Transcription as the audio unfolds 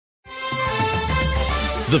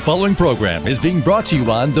The following program is being brought to you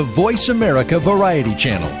on the Voice America Variety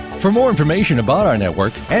Channel. For more information about our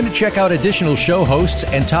network and to check out additional show hosts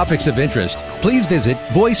and topics of interest, please visit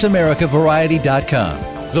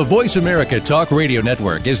voiceamericavariety.com. The Voice America Talk Radio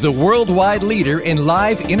Network is the worldwide leader in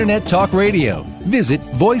live Internet talk radio. Visit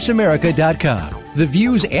voiceamerica.com. The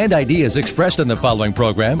views and ideas expressed on the following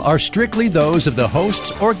program are strictly those of the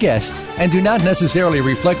hosts or guests and do not necessarily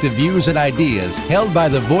reflect the views and ideas held by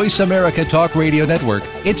the Voice America Talk Radio Network,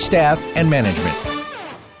 its staff, and management.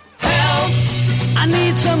 Help! I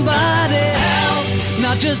need somebody. Help!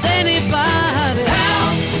 Not just anybody.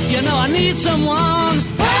 Help! You know I need someone.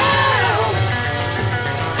 Help!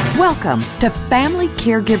 Welcome to Family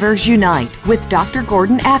Caregivers Unite with Dr.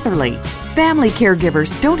 Gordon Atherley. Family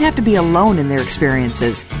caregivers don't have to be alone in their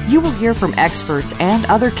experiences. You will hear from experts and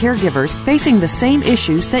other caregivers facing the same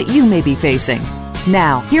issues that you may be facing.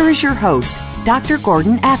 Now, here is your host, Dr.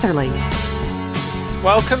 Gordon Atherley.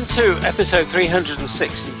 Welcome to episode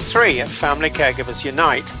 363 of Family Caregivers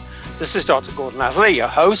Unite. This is Dr. Gordon Atherley, your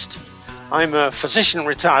host. I'm a physician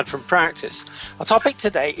retired from practice. Our topic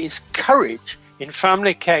today is courage in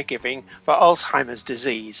family caregiving for Alzheimer's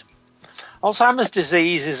disease. Alzheimer's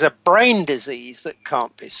disease is a brain disease that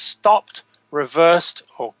can't be stopped, reversed,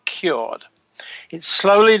 or cured. It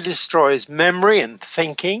slowly destroys memory and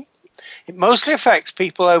thinking. It mostly affects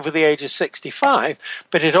people over the age of 65,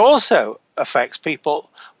 but it also affects people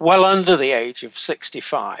well under the age of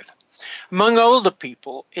 65. Among older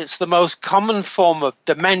people, it's the most common form of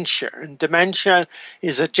dementia, and dementia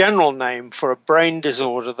is a general name for a brain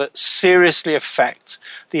disorder that seriously affects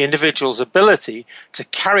the individual's ability to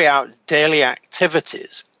carry out daily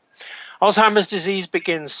activities. Alzheimer's disease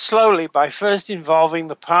begins slowly by first involving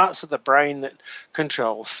the parts of the brain that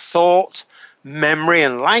control thought, memory,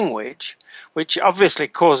 and language, which obviously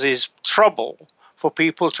causes trouble for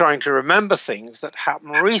people trying to remember things that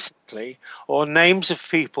happened recently or names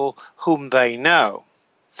of people whom they know.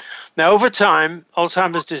 Now, over time,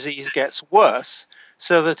 Alzheimer's disease gets worse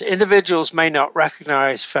so that individuals may not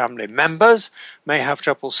recognize family members, may have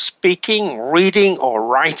trouble speaking, reading, or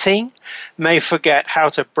writing, may forget how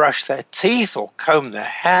to brush their teeth or comb their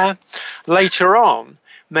hair, later on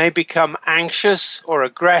may become anxious or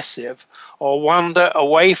aggressive or wander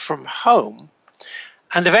away from home,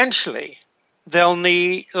 and eventually they'll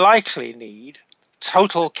likely need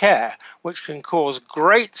total care, which can cause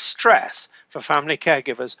great stress for family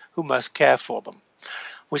caregivers who must care for them.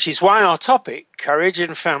 Which is why our topic, courage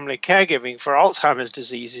in family caregiving for Alzheimer's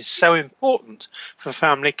disease, is so important for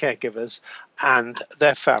family caregivers and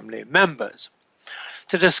their family members.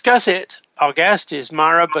 To discuss it, our guest is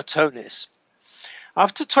Mara Batonis.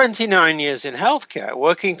 After 29 years in healthcare,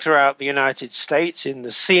 working throughout the United States in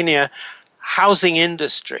the senior housing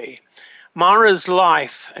industry, Mara's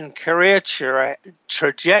life and career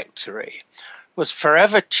trajectory was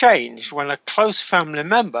forever changed when a close family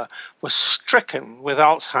member was stricken with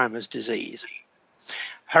Alzheimer's disease.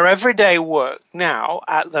 Her everyday work now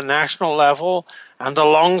at the national level and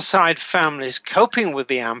alongside families coping with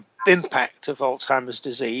the impact of Alzheimer's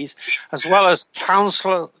disease, as well as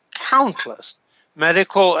countless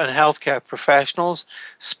medical and healthcare professionals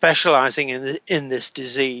specializing in this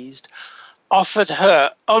disease, offered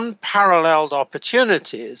her unparalleled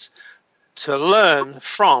opportunities to learn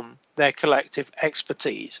from their collective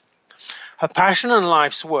expertise. Her passion and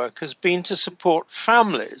life's work has been to support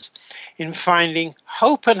families in finding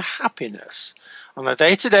hope and happiness on a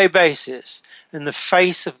day-to-day basis in the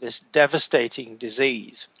face of this devastating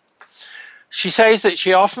disease. She says that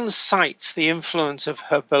she often cites the influence of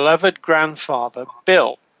her beloved grandfather,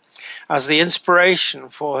 Bill, as the inspiration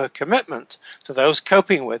for her commitment to those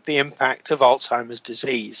coping with the impact of Alzheimer's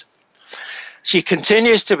disease. She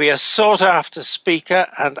continues to be a sought-after speaker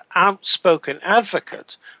and outspoken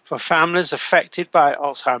advocate for families affected by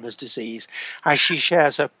Alzheimer's disease as she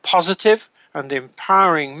shares a positive and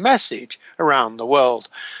empowering message around the world.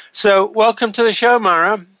 So welcome to the show,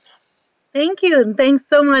 Mara. Thank you, and thanks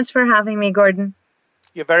so much for having me, Gordon.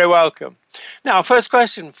 You're very welcome. Now, first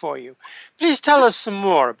question for you. Please tell us some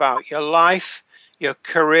more about your life, your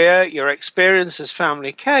career, your experience as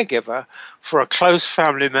family caregiver for a close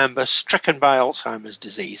family member stricken by Alzheimer's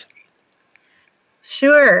disease.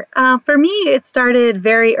 Sure. For me, it started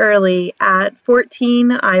very early. At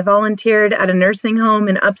 14, I volunteered at a nursing home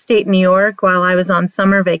in upstate New York while I was on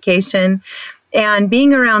summer vacation. And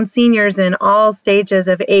being around seniors in all stages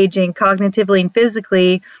of aging, cognitively and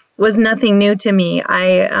physically, was nothing new to me.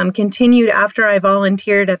 I continued after I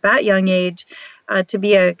volunteered at that young age to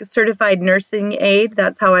be a certified nursing aide.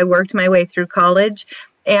 That's how I worked my way through college.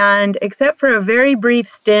 And except for a very brief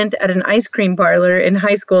stint at an ice cream parlor in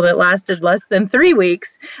high school that lasted less than 3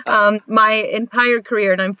 weeks, my entire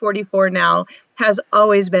career, and I'm 44 now, has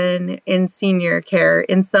always been in senior care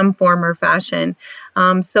in some form or fashion.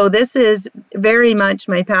 So this is very much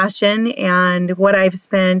my passion and what I've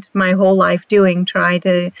spent my whole life doing, trying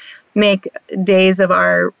to make days of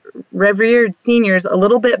our revered seniors a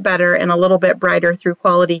little bit better and a little bit brighter through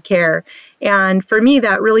quality care. And for me,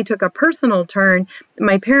 that really took a personal turn.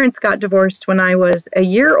 My parents got divorced when I was a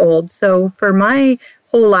year old. So for my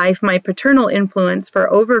whole life, my paternal influence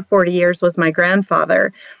for over 40 years was my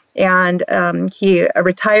grandfather. And he, a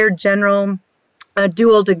retired general, a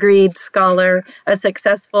dual degreed scholar, a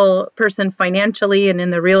successful person financially and in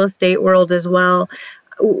the real estate world as well.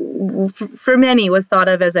 For many was thought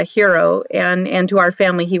of as a hero, and to our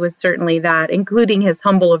family he was certainly that, including his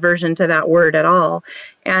humble aversion to that word at all.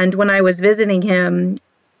 And when I was visiting him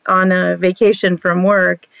on a vacation from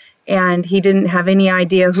work and he didn't have any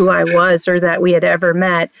idea who I was or that we had ever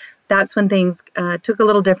met, that's when things took a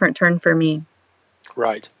little different turn for me.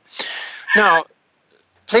 Right. Now,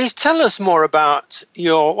 please tell us more about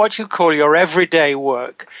what you call your everyday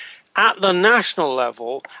work at the national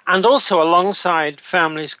level, and also alongside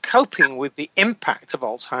families coping with the impact of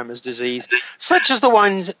Alzheimer's disease, such as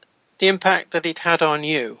the impact that it had on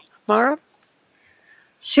you. Mara?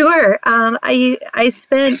 Sure. I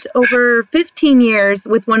spent over 15 years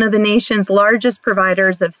with one of the nation's largest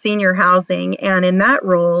providers of senior housing, and in that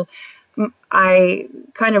role, I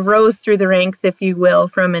kind of rose through the ranks, if you will,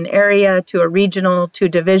 from an area to a regional to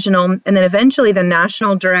divisional, and then eventually the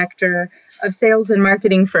national director of sales and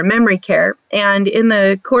marketing for memory care. And in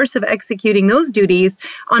the course of executing those duties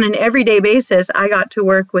on an everyday basis, I got to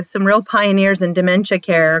work with some real pioneers in dementia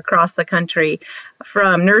care across the country,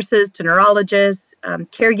 from nurses to neurologists,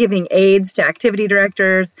 caregiving aides to activity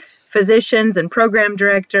directors, physicians and program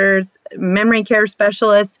directors, memory care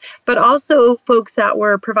specialists, but also folks that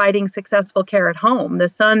were providing successful care at home, the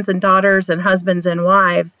sons and daughters and husbands and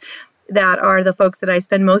wives that are the folks that I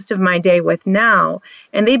spend most of my day with now.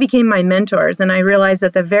 And they became my mentors. And I realized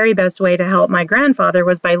that the very best way to help my grandfather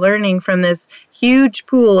was by learning from this huge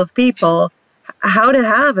pool of people how to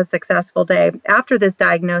have a successful day after this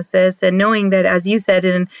diagnosis, and knowing that, as you said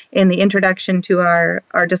in the introduction to our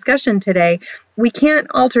discussion today, we can't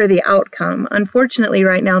alter the outcome. Unfortunately,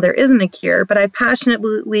 right now there isn't a cure, but I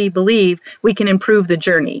passionately believe we can improve the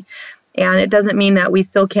journey. And it doesn't mean that we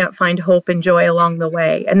still can't find hope and joy along the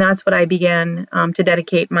way. And that's what I began to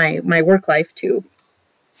dedicate my work life to.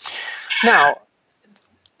 Now,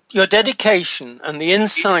 your dedication and the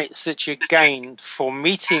insights that you gained for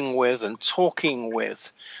meeting with and talking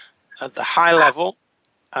with at the high level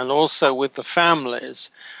and also with the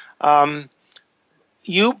families,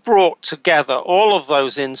 you brought together all of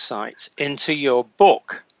those insights into your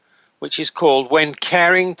book, which is called When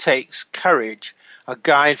Caring Takes Courage, a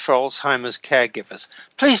Guide for Alzheimer's Caregivers.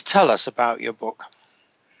 Please tell us about your book.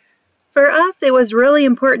 For us, it was really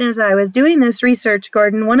important as I was doing this research,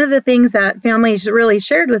 Gordon. One of the things that families really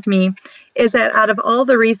shared with me is that out of all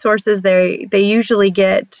the resources they usually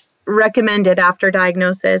get recommended after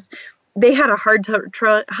diagnosis, they had a hard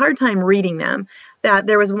time reading them. That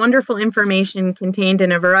there was wonderful information contained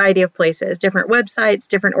in a variety of places, different websites,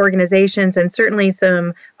 different organizations, and certainly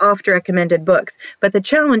some oft-recommended books. But the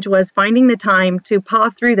challenge was finding the time to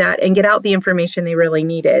paw through that and get out the information they really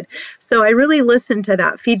needed. So I really listened to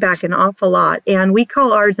that feedback an awful lot, and we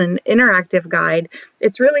call ours an interactive guide.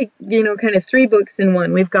 It's really, kind of 3 books in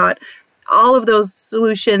one. We've got all of those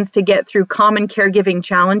solutions to get through common caregiving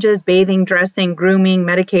challenges, bathing, dressing, grooming,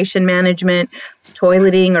 medication management,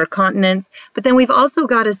 toileting, or continence. But then we've also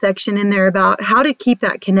got a section in there about how to keep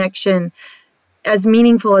that connection as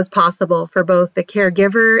meaningful as possible for both the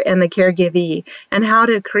caregiver and the caregivee, and how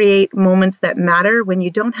to create moments that matter when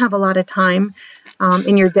you don't have a lot of time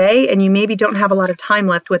in your day, and you maybe don't have a lot of time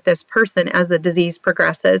left with this person as the disease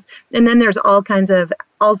progresses. And then there's all kinds of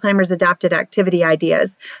Alzheimer's adapted activity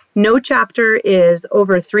ideas. No chapter is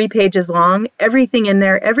over 3 pages long. Everything in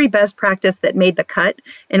there, every best practice that made the cut,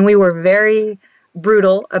 and we were very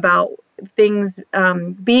brutal about things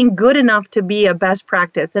being good enough to be a best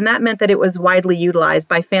practice. And that meant that it was widely utilized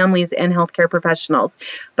by families and healthcare professionals.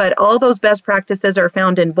 But all those best practices are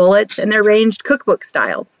found in bullets, and they're arranged cookbook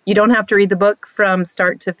style. You don't have to read the book from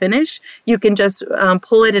start to finish. You can just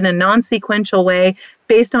pull it in a non-sequential way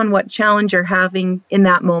based on what challenge you're having in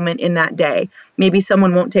that moment, in that day. Maybe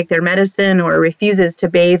someone won't take their medicine or refuses to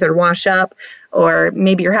bathe or wash up, or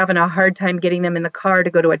maybe you're having a hard time getting them in the car to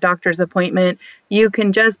go to a doctor's appointment. You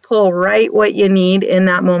can just pull right what you need in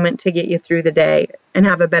that moment to get you through the day and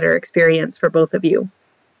have a better experience for both of you.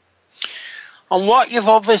 And what you've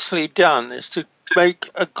obviously done is to make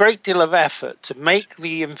a great deal of effort to make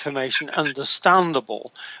the information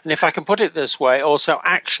understandable, and if I can put it this way, also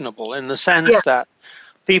actionable, in the sense that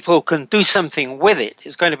people can do something with it.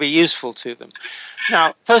 It's going to be useful to them.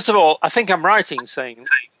 Now, first of all, I think I'm right in saying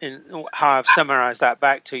in how I've summarized that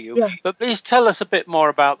back to you, but please tell us a bit more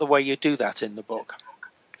about the way you do that in the book.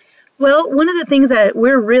 Well, one of the things that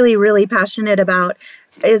we're really, really passionate about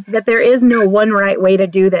is that there is no one right way to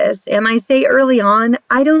do this. And I say early on,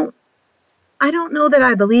 I don't know that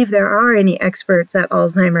I believe there are any experts at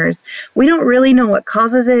Alzheimer's. We don't really know what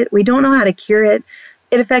causes it. We don't know how to cure it.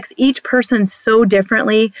 It affects each person so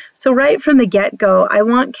differently. So right from the get-go, I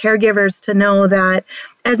want caregivers to know that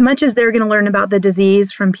as much as they're going to learn about the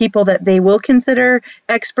disease from people that they will consider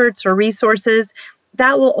experts or resources,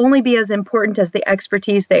 that will only be as important as the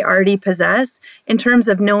expertise they already possess in terms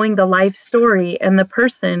of knowing the life story and the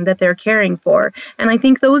person that they're caring for. And I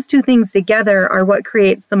think those two things together are what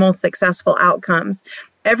creates the most successful outcomes.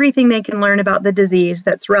 Everything they can learn about the disease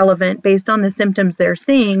that's relevant based on the symptoms they're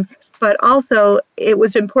seeing, but also it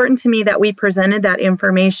was important to me that we presented that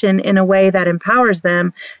information in a way that empowers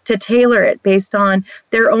them to tailor it based on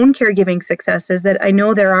their own caregiving successes that I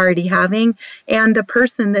know they're already having and the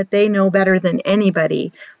person that they know better than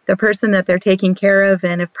anybody, the person that they're taking care of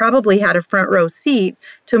and have probably had a front row seat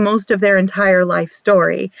to most of their entire life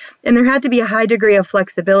story. And there had to be a high degree of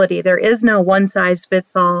flexibility. There is no one size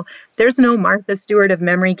fits all. There's no Martha Stewart of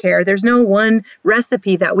memory care. There's no one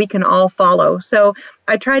recipe that we can all follow. So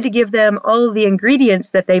I tried to give them all of the ingredients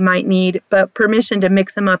that they might need, but permission to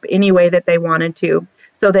mix them up any way that they wanted to,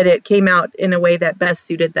 so that it came out in a way that best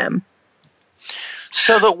suited them.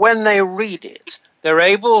 So that when they read it, they're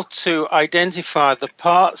able to identify the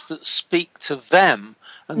parts that speak to them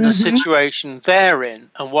and the situation they're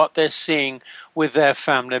in and what they're seeing with their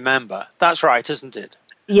family member. That's right, isn't it?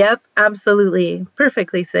 Yep, absolutely.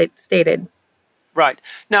 Perfectly stated. Right.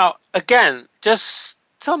 Now, again, just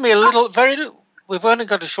tell me we've only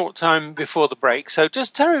got a short time before the break, so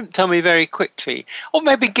just tell me very quickly, or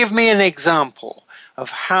maybe give me an example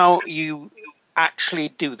of how you actually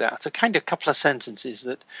do that, a couple of sentences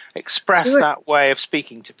that express that way of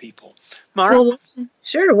speaking to people. Mara? Well,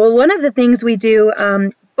 sure. Well, one of the things we do,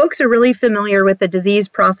 folks are really familiar with the disease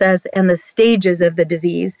process and the stages of the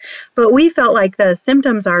disease, but we felt like the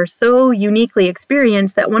symptoms are so uniquely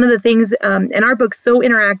experienced that one of the things, and our book's so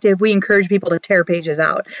interactive, we encourage people to tear pages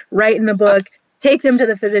out, write in the book, take them to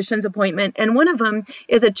the physician's appointment. And one of them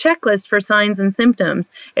is a checklist for signs and symptoms.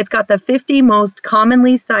 It's got the 50 most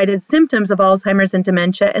commonly cited symptoms of Alzheimer's and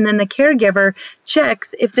dementia. And then the caregiver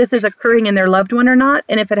checks if this is occurring in their loved one or not,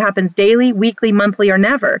 and if it happens daily, weekly, monthly, or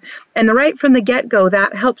never. And right from the get-go,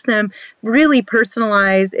 that helps them really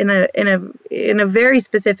personalize in a very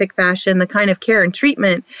specific fashion the kind of care and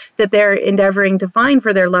treatment that they're endeavoring to find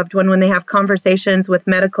for their loved one when they have conversations with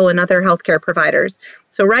medical and other healthcare providers.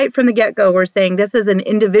 So right from the get-go, we're saying this is an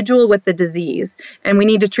individual with the disease, and we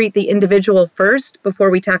need to treat the individual first before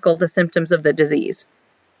we tackle the symptoms of the disease.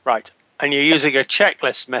 Right. And you're using a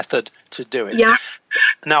checklist method to do it. Yeah.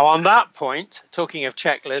 Now, on that point, talking of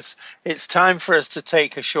checklists, it's time for us to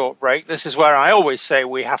take a short break. This is where I always say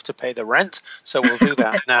we have to pay the rent, so we'll do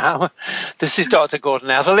that now. This is Dr.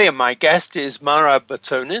 Gordon Atherley, and my guest is Mara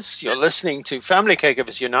Batonis. You're listening to Family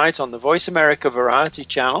Caregivers Unite on the Voice America Variety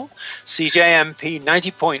Channel, CJMP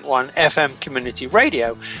 90.1 FM Community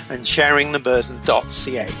Radio, and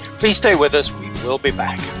sharingtheburden.ca. Please stay with us. We will be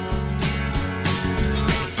back.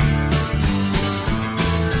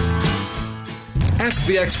 Ask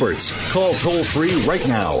the experts. Call toll-free right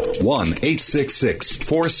now,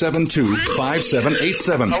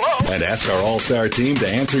 1-866-472-5787. And ask our All-Star team to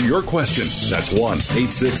answer your question. That's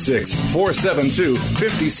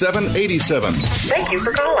 1-866-472-5787. Thank you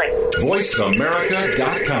for calling.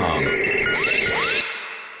 VoiceAmerica.com.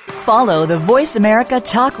 Follow the Voice America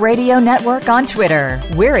Talk Radio Network on Twitter.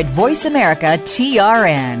 We're at Voice America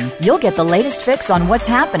TRN. You'll get the latest fix on what's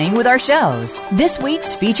happening with our shows, this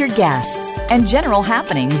week's featured guests, and general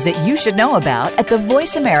happenings that you should know about at the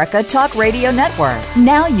Voice America Talk Radio Network.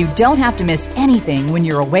 Now you don't have to miss anything when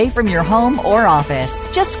you're away from your home or office.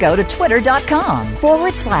 Just go to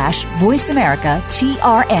twitter.com/Voice America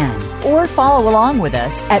TRN or follow along with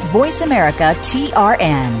us at Voice America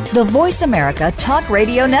TRN, the Voice America Talk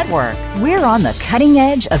Radio Network. We're on the cutting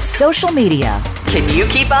edge of social media. Can you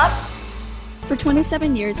keep up? For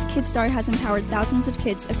 27 years, KidStar has empowered thousands of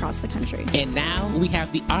kids across the country. And now we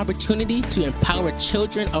have the opportunity to empower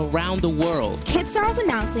children around the world. KidStar is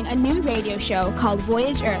announcing a new radio show called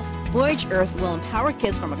Voyage Earth. Voyage Earth will empower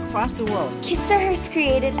kids from across the world. KidStar has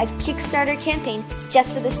created a Kickstarter campaign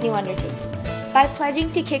just for this new undertaking. By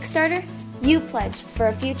pledging to Kickstarter, You pledge for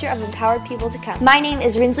a future of empowered people to come. My name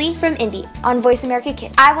is Rinsley from Indy on Voice America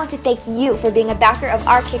Kids. I want to thank you for being a backer of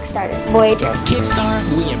our Kickstarter, Voyager.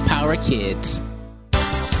 Kickstarter, we empower kids.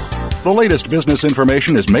 The latest business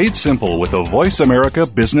information is made simple with the Voice America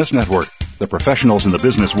Business Network. The professionals in the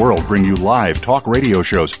business world bring you live talk radio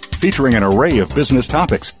shows featuring an array of business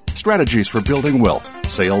topics, strategies for building wealth,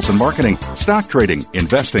 sales and marketing, stock trading,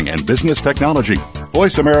 investing, and business technology.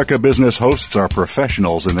 Voice America Business hosts are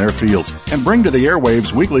professionals in their fields and bring to the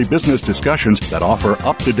airwaves weekly business discussions that offer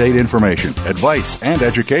up-to-date information, advice, and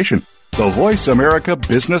education. The Voice America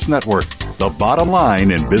Business Network, the bottom line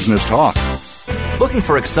in business talk. Looking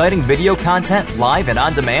for exciting video content live and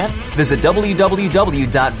on demand? Visit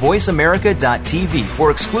www.voiceamerica.tv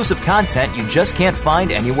for exclusive content you just can't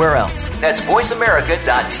find anywhere else. That's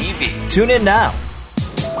voiceamerica.tv. Tune in now.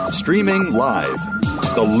 Streaming live,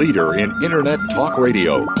 the leader in Internet talk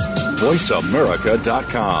radio.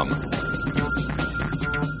 VoiceAmerica.com.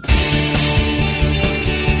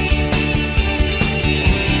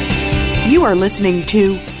 You are listening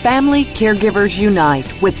to Family Caregivers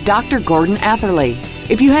Unite with Dr. Gordon Atherley.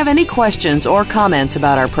 If you have any questions or comments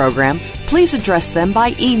about our program, please address them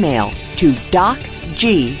by email to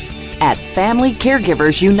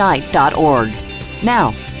docg@familycaregiversunite.org.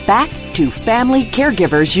 Now, back to Family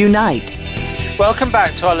Caregivers Unite. Welcome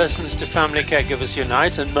back to our listeners to Family Caregivers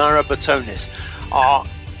Unite and Mara Batonis. Our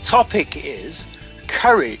topic is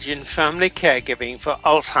courage in family caregiving for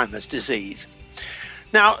Alzheimer's disease.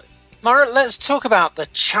 Now, Mara, let's talk about the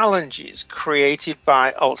challenges created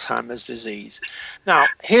by Alzheimer's disease. Now,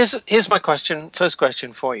 here's my first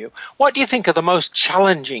question for you. What do you think are the most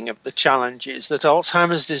challenging of the challenges that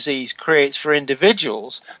Alzheimer's disease creates for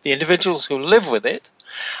individuals, the individuals who live with it,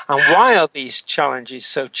 and why are these challenges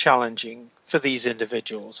so challenging for these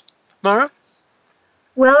individuals? Mara?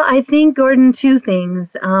 Well, I think, Gordon, two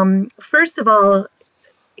things. First of all,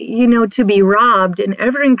 to be robbed in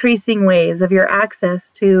ever-increasing ways of your access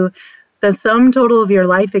to the sum total of your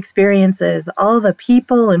life experiences, all the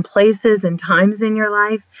people and places and times in your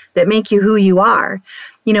life that make you who you are.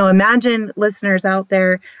 Imagine, listeners out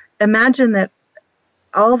there, imagine that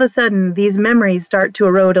all of a sudden these memories start to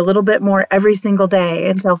erode a little bit more every single day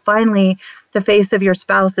until finally the face of your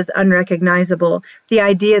spouse is unrecognizable. The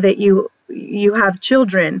idea that you have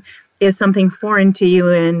children is something foreign to you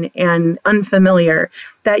and unfamiliar,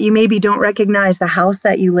 that you maybe don't recognize the house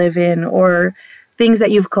that you live in or things that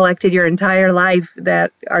you've collected your entire life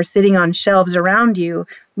that are sitting on shelves around you.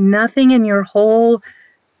 Nothing in your whole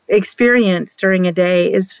experience during a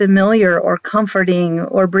day is familiar or comforting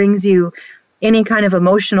or brings you any kind of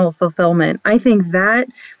emotional fulfillment. I think that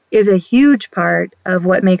is a huge part of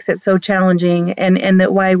what makes it so challenging and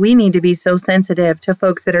that why we need to be so sensitive to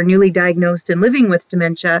folks that are newly diagnosed and living with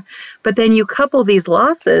dementia. But then you couple these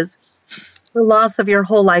losses, the loss of your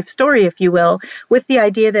whole life story, if you will, with the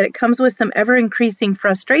idea that it comes with some ever-increasing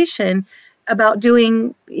frustration about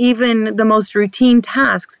doing even the most routine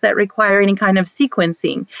tasks that require any kind of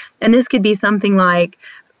sequencing. And this could be something like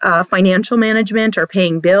financial management or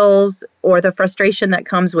paying bills, or the frustration that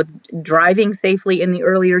comes with driving safely in the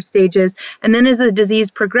earlier stages. And then as the disease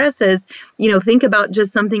progresses, think about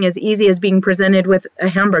just something as easy as being presented with a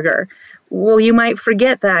hamburger. Well, you might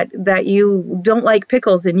forget that you don't like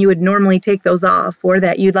pickles and you would normally take those off, or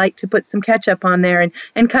that you'd like to put some ketchup on there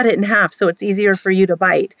and cut it in half so it's easier for you to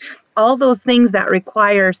bite. All those things that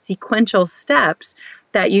require sequential steps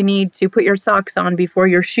that you need to put your socks on before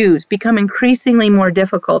your shoes become increasingly more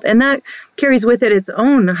difficult. And that carries with it its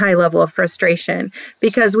own high level of frustration,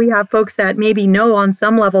 because we have folks that maybe know on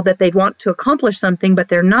some level that they'd want to accomplish something, but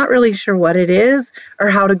they're not really sure what it is or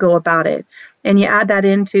how to go about it. And you add that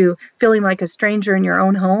into feeling like a stranger in your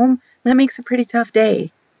own home, that makes a pretty tough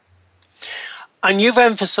day. And you've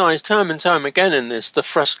emphasized time and time again in this the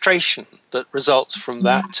frustration that results from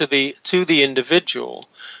that to the individual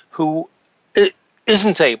who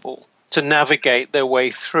isn't able to navigate their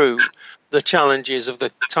way through the challenges of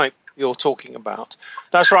the type you're talking about.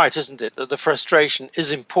 That's right, isn't it? That the frustration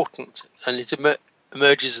is important and it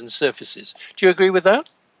emerges and surfaces. Do you agree with that?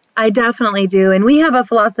 I definitely do. And we have a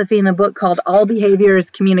philosophy in the book called All Behavior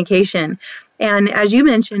is Communication. And as you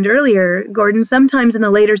mentioned earlier, Gordon, sometimes in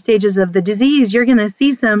the later stages of the disease, you're going to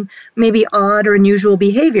see some maybe odd or unusual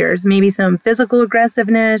behaviors, maybe some physical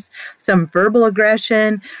aggressiveness, some verbal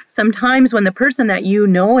aggression. Sometimes when the person that you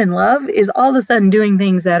know and love is all of a sudden doing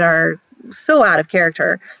things that are so out of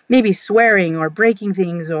character, maybe swearing or breaking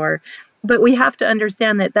things, but we have to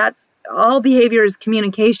understand that that's all behavior is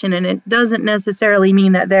communication, and it doesn't necessarily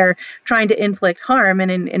mean that they're trying to inflict harm.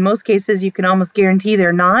 And in most cases, you can almost guarantee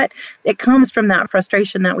they're not. It comes from that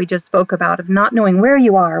frustration that we just spoke about of not knowing where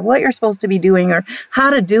you are, what you're supposed to be doing, or how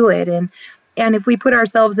to do it. And if we put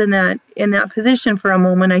ourselves in that position for a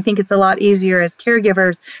moment, I think it's a lot easier as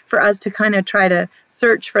caregivers for us to kind of try to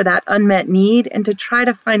search for that unmet need and to try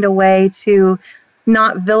to find a way to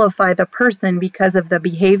not vilify the person because of the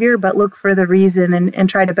behavior, but look for the reason and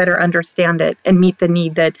try to better understand it and meet the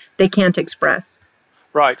need that they can't express.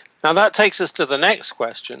 Right. Now that takes us to the next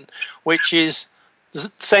question, which is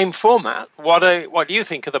the same format. What do you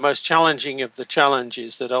think are the most challenging of the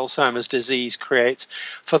challenges that Alzheimer's disease creates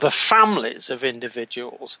for the families of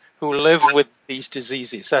individuals who live with these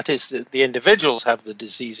diseases? That is, the individuals have the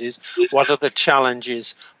diseases. What are the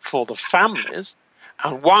challenges for the families?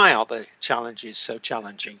 And why are the challenges so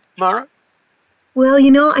challenging? Mara? Well,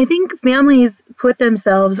 I think families put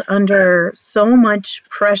themselves under so much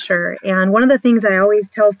pressure. And one of the things I always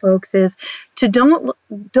tell folks is to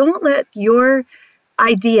don't let your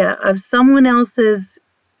idea of someone else's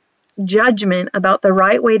judgment about the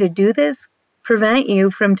right way to do this prevent you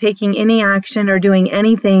from taking any action or doing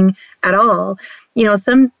anything at all.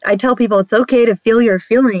 I tell people it's okay to feel your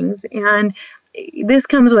feelings, and this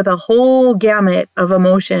comes with a whole gamut of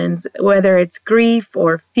emotions, whether it's grief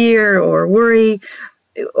or fear or worry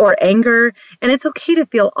or anger. And it's okay to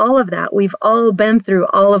feel all of that. We've all been through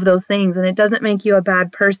all of those things, and it doesn't make you a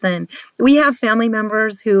bad person. We have family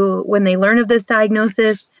members who, when they learn of this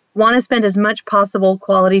diagnosis, want to spend as much possible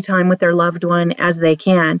quality time with their loved one as they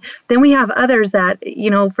can. Then we have others that,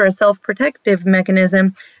 for a self-protective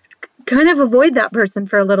mechanism, kind of avoid that person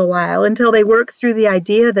for a little while until they work through the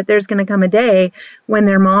idea that there's going to come a day when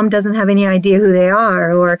their mom doesn't have any idea who they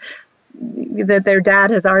are, or that their dad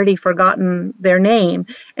has already forgotten their name.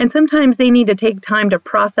 And sometimes they need to take time to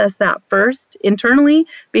process that first internally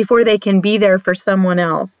before they can be there for someone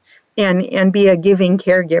else and be a giving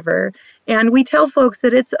caregiver. And we tell folks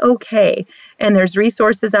that it's okay, and there's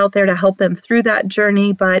resources out there to help them through that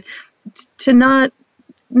journey, but to not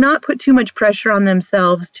put too much pressure on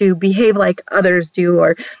themselves to behave like others do,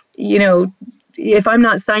 or, if I'm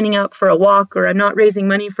not signing up for a walk or I'm not raising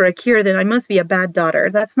money for a cure, then I must be a bad daughter.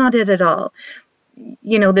 That's not it at all.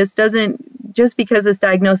 This doesn't, just because this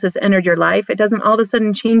diagnosis entered your life, it doesn't all of a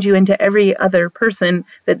sudden change you into every other person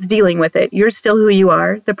that's dealing with it. You're still who you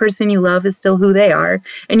are. The person you love is still who they are.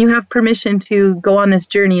 And you have permission to go on this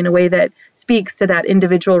journey in a way that speaks to that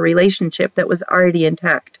individual relationship that was already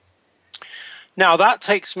intact. Now, that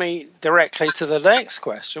takes me directly to the next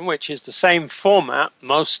question, which is the same format.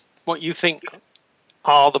 What you think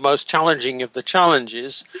are the most challenging of the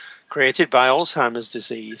challenges created by Alzheimer's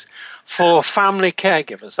disease for family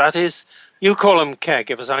caregivers. That is, you call them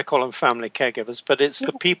caregivers, I call them family caregivers, but it's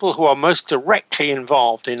the people who are most directly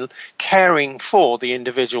involved in caring for the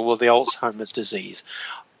individual with the Alzheimer's disease.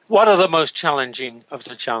 What are the most challenging of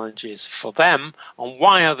the challenges for them, and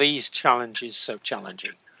why are these challenges so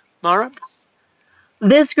challenging? Mara?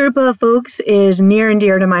 This group of folks is near and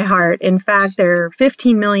dear to my heart. In fact, there are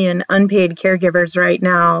 15 million unpaid caregivers right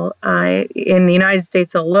now in the United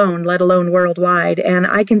States alone, let alone worldwide. And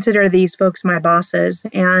I consider these folks my bosses.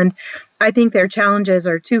 And I think their challenges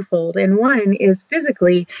are twofold. And one is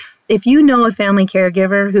physically, if you know a family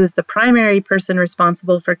caregiver who's the primary person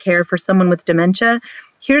responsible for care for someone with dementia,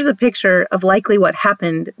 here's a picture of likely what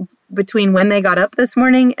happened between when they got up this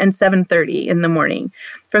morning and 7:30 in the morning.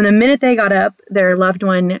 From the minute they got up, their loved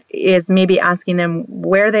one is maybe asking them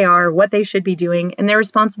where they are, what they should be doing, and they're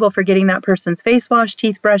responsible for getting that person's face washed,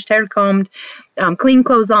 teeth brushed, hair combed, clean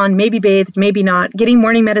clothes on, maybe bathed, maybe not, getting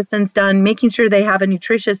morning medicines done, making sure they have a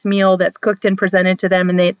nutritious meal that's cooked and presented to them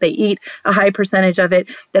and they eat a high percentage of it,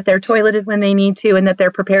 that they're toileted when they need to, and that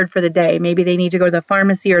they're prepared for the day. Maybe they need to go to the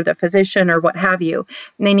pharmacy or the physician or what have you,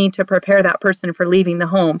 and they need to prepare that person for leaving the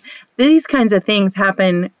home. These kinds of things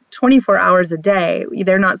happen 24 hours a day.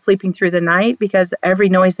 They're not sleeping through the night because every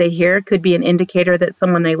noise they hear could be an indicator that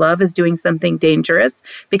someone they love is doing something dangerous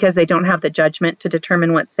because they don't have the judgment to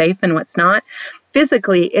determine what's safe and what's not.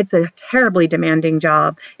 Physically, it's a terribly demanding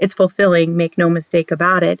job. It's fulfilling, make no mistake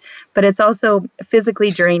about it, but it's also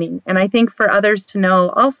physically draining. And I think for others to know,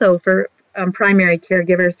 also for primary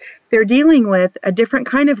caregivers, they're dealing with a different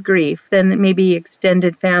kind of grief than maybe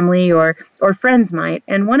extended family or friends might.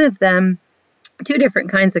 And one of them, two different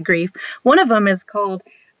kinds of grief. One of them is called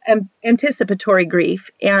anticipatory grief.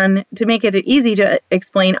 And to make it easy to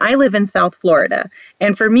explain, I live in South Florida.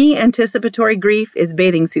 And for me, anticipatory grief is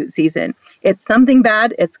bathing suit season. It's something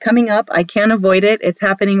bad. It's coming up. I can't avoid it. It's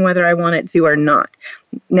happening whether I want it to or not.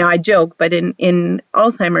 Now, I joke, but in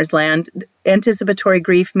Alzheimer's land, anticipatory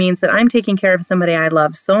grief means that I'm taking care of somebody I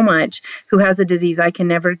love so much who has a disease I can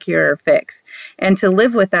never cure or fix. And to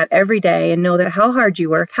live with that every day and know that how hard you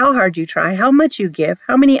work, how hard you try, how much you give,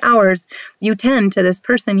 how many hours you tend to this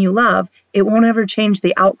person you love, it won't ever change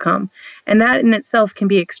the outcome. And that in itself can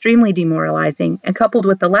be extremely demoralizing. And coupled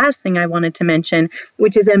with the last thing I wanted to mention,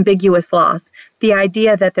 which is ambiguous loss, the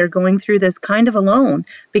idea that they're going through this kind of alone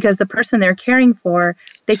because the person they're caring for,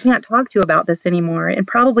 they can't talk to about this anymore and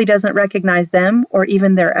probably doesn't recognize them or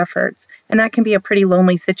even their efforts. And that can be a pretty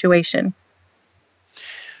lonely situation.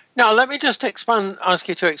 Now, let me just ask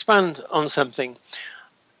you to expand on something.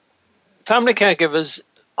 Family caregivers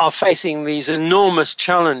are facing these enormous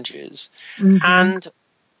challenges, and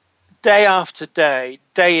day after day,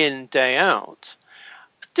 day in, day out,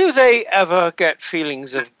 do they ever get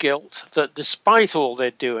feelings of guilt that despite all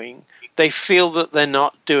they're doing, they feel that they're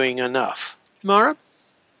not doing enough? Mara?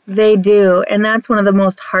 They do, and that's one of the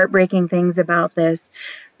most heartbreaking things about this.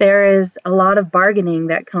 There is a lot of bargaining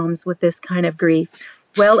that comes with this kind of grief.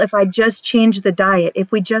 Well, if I just change the diet,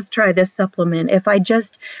 if we just try this supplement, if I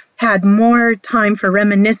just had more time for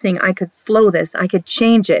reminiscing, I could slow this, I could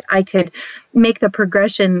change it, I could make the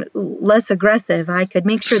progression less aggressive, I could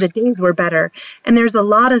make sure the days were better. And there's a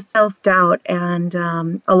lot of self-doubt and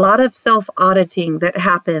a lot of self-auditing that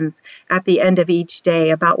happens at the end of each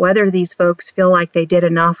day about whether these folks feel like they did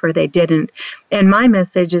enough or they didn't. And my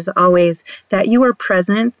message is always that you were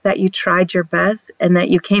present, that you tried your best, and that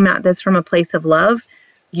you came at this from a place of love.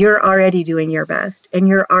 You're already doing your best, and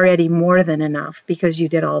you're already more than enough because you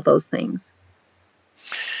did all those things.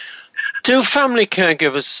 Do family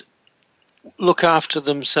caregivers look after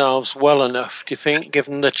themselves well enough, do you think,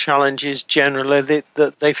 given the challenges generally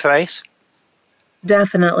that they face?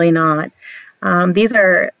 Definitely not. These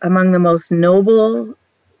are among the most noble,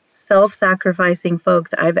 self-sacrificing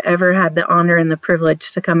folks I've ever had the honor and the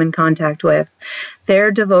privilege to come in contact with. Their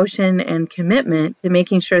devotion and commitment to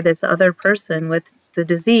making sure this other person with the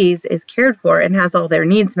disease is cared for and has all their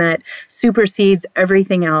needs met supersedes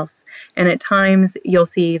everything else. And at times you'll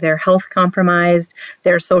see their health compromised,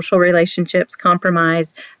 their social relationships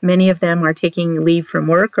compromised. Many of them are taking leave from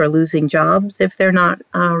work or losing jobs if they're not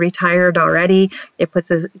retired already. It puts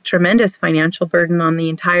a tremendous financial burden on the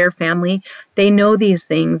entire family. They know these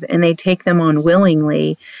things and they take them on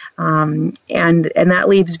willingly. And that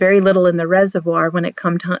leaves very little in the reservoir when it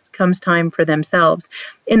comes time for themselves.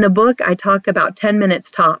 In the book, I talk about 10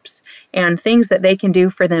 minutes tops and things that they can do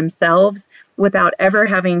for themselves without ever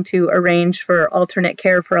having to arrange for alternate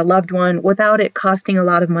care for a loved one, without it costing a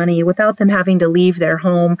lot of money, without them having to leave their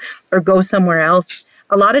home or go somewhere else.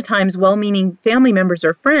 A lot of times, well-meaning family members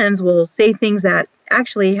or friends will say things that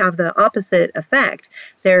actually have the opposite effect.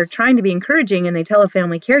 They're trying to be encouraging and they tell a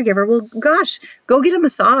family caregiver, well, gosh, go get a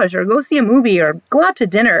massage or go see a movie or go out to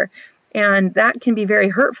dinner. And that can be very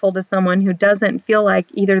hurtful to someone who doesn't feel like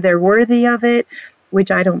either they're worthy of it,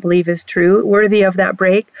 which I don't believe is true, worthy of that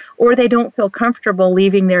break, or they don't feel comfortable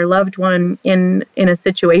leaving their loved one in a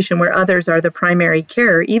situation where others are the primary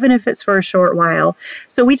carer, even if it's for a short while.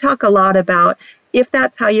 So we talk a lot about if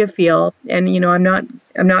that's how you feel, and I'm not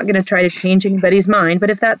going to try to change anybody's mind, but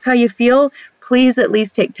if that's how you feel, please at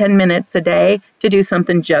least take 10 minutes a day to do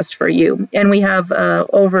something just for you. And we have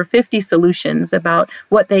over 50 solutions about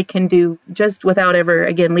what they can do just without ever,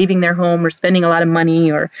 again, leaving their home or spending a lot of money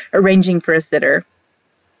or arranging for a sitter.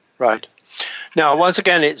 Right. Now, once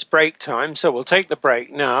again, it's break time, so we'll take the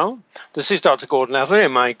break now. This is Dr. Gordon Atherley,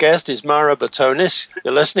 and my guest is Mara Batonis.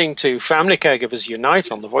 You're listening to Family Caregivers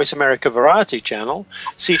Unite on the Voice America Variety Channel,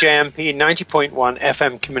 CJMP 90.1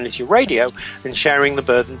 FM Community Radio, and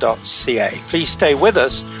sharingtheburden.ca. Please stay with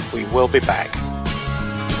us. We will be back.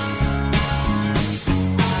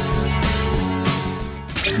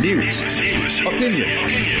 News, opinion,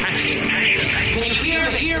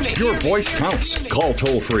 your voice counts. Call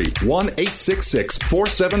toll-free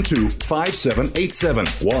 1-866-472-5787.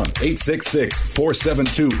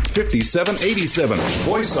 1-866-472-5787.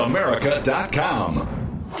 VoiceAmerica.com.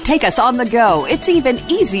 Take us on the go. It's even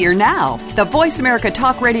easier now. The Voice America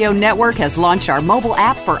Talk Radio Network has launched our mobile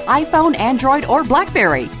app for iPhone, Android, or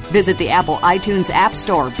BlackBerry. Visit the Apple iTunes App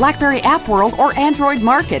Store, BlackBerry App World, or Android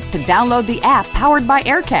Market to download the app powered by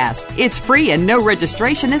Aircast. It's free and no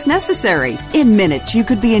registration is necessary. In minutes, you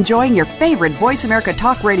could be enjoying your favorite Voice America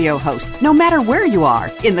Talk Radio host, no matter where you are,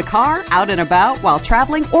 in the car, out and about, while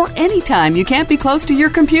traveling, or anytime you can't be close to your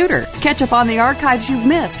computer. Catch up on the archives you've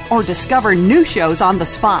missed or discover new shows on the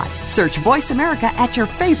spot. Search Voice America at your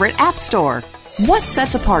favorite app store. What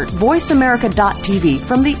sets apart VoiceAmerica.tv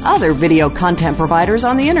from the other video content providers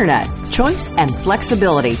on the Internet? choice and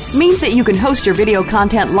flexibility means that you can host your video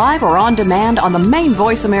content live or on demand on the main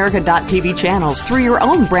VoiceAmerica.tv channels through your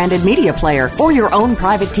own branded media player or your own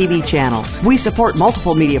private TV channel. We support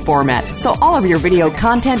multiple media formats, so all of your video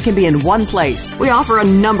content can be in one place. We offer a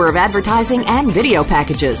number of advertising and video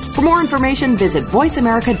packages. For more information, visit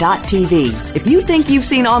VoiceAmerica.tv. If you think you've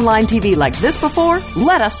seen online TV like this before,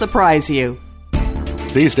 let us surprise you.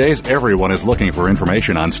 These days, everyone is looking for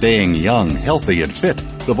information on staying young, healthy, and fit.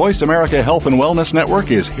 The Voice America Health and Wellness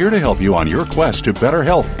Network is here to help you on your quest to better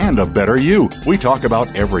health and a better you. We talk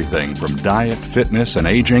about everything from diet, fitness, and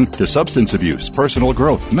aging to substance abuse, personal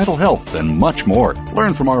growth, mental health, and much more.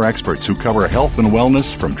 Learn from our experts who cover health and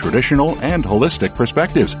wellness from traditional and holistic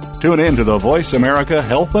perspectives. Tune in to the Voice America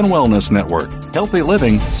Health and Wellness Network. Healthy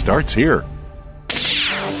living starts here.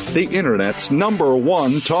 The Internet's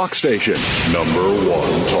 #1 talk station.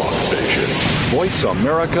 #1 talk station.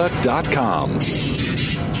 VoiceAmerica.com.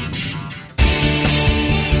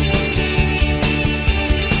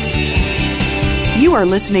 You are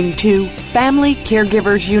listening to Family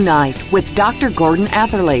Caregivers Unite with Dr. Gordon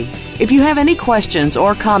Atherley. If you have any questions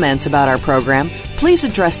or comments about our program, please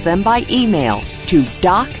address them by email to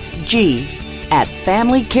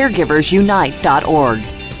docg@familycaregiversunite.org.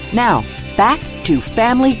 Now, back to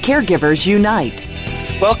Family Caregivers Unite.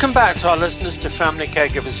 Welcome back to our listeners to Family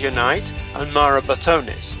Caregivers Unite and Mara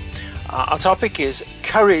Batonis. Our topic is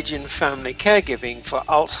courage in family caregiving for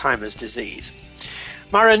Alzheimer's disease.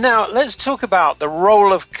 Mara, now let's talk about the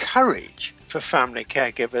role of courage for family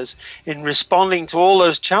caregivers in responding to all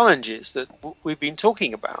those challenges that we've been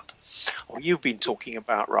talking about, or you've been talking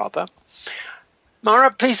about rather.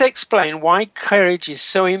 Mara, please explain why courage is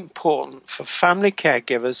so important for family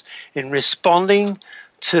caregivers in responding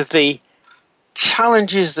to the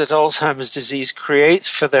challenges that Alzheimer's disease creates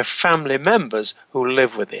for their family members who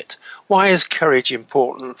live with it. Why is courage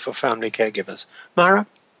important for family caregivers? Mara?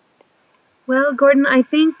 Well, Gordon, I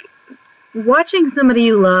think watching somebody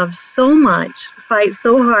you love so much fight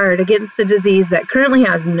so hard against a disease that currently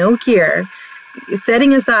has no cure,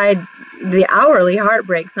 setting aside the hourly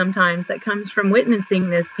heartbreak sometimes that comes from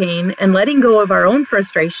witnessing this pain and letting go of our own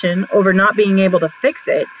frustration over not being able to fix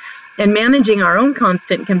it and managing our own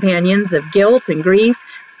constant companions of guilt and grief,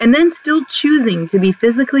 and then still choosing to be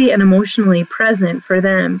physically and emotionally present for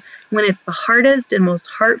them when it's the hardest and most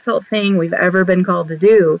heartfelt thing we've ever been called to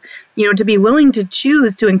do. You know, to be willing to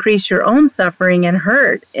choose to increase your own suffering and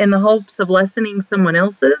hurt in the hopes of lessening someone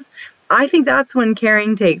else's. I think that's when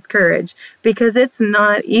caring takes courage, because it's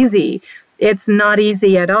not easy. It's not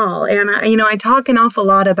easy at all. And, I talk an awful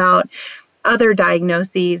lot about other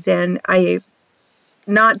diagnoses, and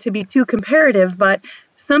not to be too comparative, but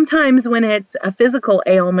sometimes when it's a physical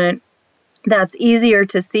ailment that's easier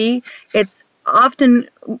to see, it's often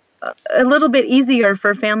a little bit easier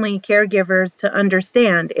for family caregivers to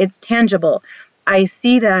understand. It's tangible. I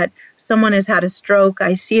see that someone has had a stroke.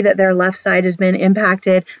 I see that their left side has been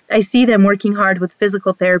impacted. I see them working hard with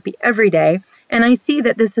physical therapy every day, and I see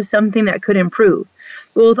that this is something that could improve.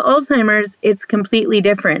 Well, with Alzheimer's, it's completely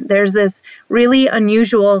different. There's this really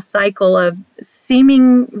unusual cycle of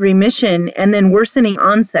seeming remission and then worsening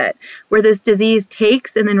onset, where this disease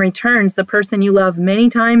takes and then returns the person you love many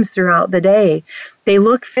times throughout the day. They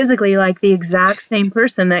look physically like the exact same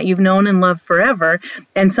person that you've known and loved forever,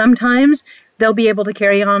 and sometimes they'll be able to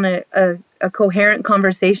carry on a coherent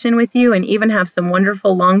conversation with you and even have some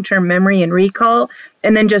wonderful long-term memory and recall.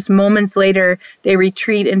 And then just moments later, they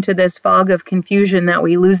retreat into this fog of confusion that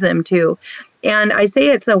we lose them to. And I say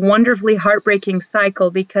it's a wonderfully heartbreaking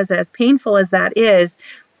cycle because as painful as that is,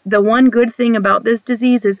 the one good thing about this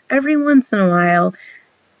disease is every once in a while,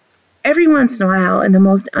 in the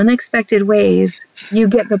most unexpected ways, you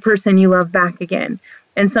get the person you love back again.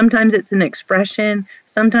 And sometimes it's an expression.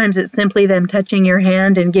 Sometimes it's simply them touching your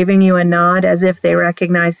hand and giving you a nod as if they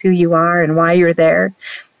recognize who you are and why you're there.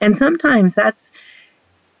 And sometimes that's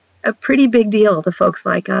a pretty big deal to folks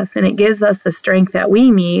like us, and it gives us the strength that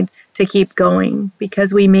we need to keep going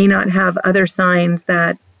because we may not have other signs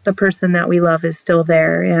that the person that we love is still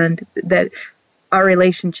there and that our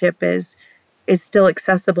relationship is still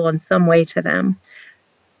accessible in some way to them.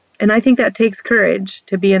 And I think that takes courage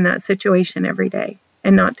to be in that situation every day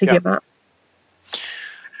and not to give up.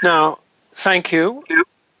 Now, thank you.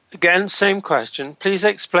 Again, same question. Please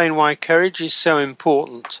explain why courage is so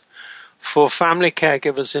important for family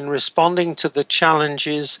caregivers in responding to the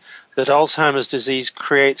challenges that Alzheimer's disease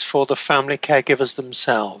creates for the family caregivers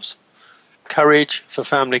themselves. Courage for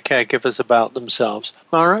family caregivers about themselves.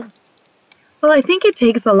 Mara? Well, I think it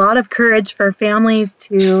takes a lot of courage for families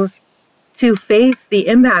to face the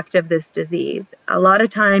impact of this disease. A lot of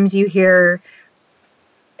times you hear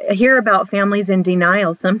hear about families in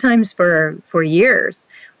denial, sometimes for years.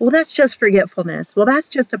 Well, that's just forgetfulness. Well, that's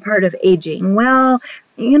just a part of aging. Well,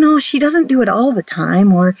 she doesn't do it all the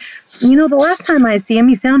time. Or, the last time I see him,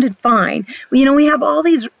 he sounded fine. We have all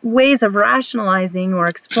these ways of rationalizing or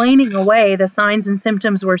explaining away the signs and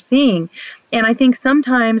symptoms we're seeing. And I think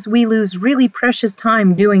sometimes we lose really precious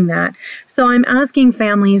time doing that. So I'm asking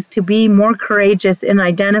families to be more courageous in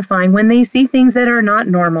identifying when they see things that are not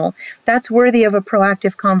normal. That's worthy of a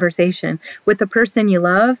proactive conversation with the person you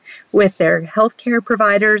love, with their healthcare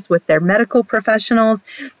providers, with their medical professionals.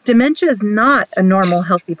 Dementia is not a normal,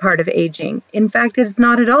 healthy part of aging. In fact, it's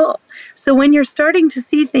not at all. So when you're starting to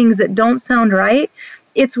see things that don't sound right,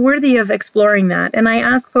 it's worthy of exploring that. And I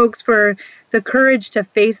ask folks for the courage to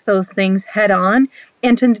face those things head on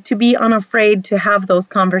and to be unafraid to have those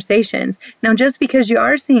conversations. Now, just because you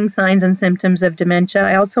are seeing signs and symptoms of dementia,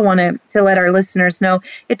 I also want to let our listeners know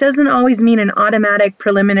it doesn't always mean an automatic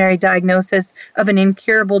preliminary diagnosis of an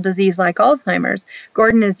incurable disease like Alzheimer's.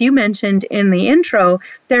 Gordon, as you mentioned in the intro,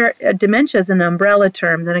 dementia is an umbrella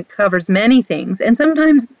term that it covers many things, and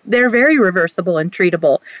sometimes they're very reversible and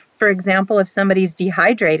treatable. For example, if somebody's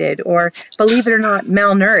dehydrated or, believe it or not,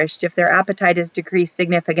 malnourished, if their appetite is decreased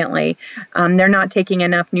significantly, they're not taking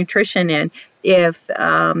enough nutrition in, if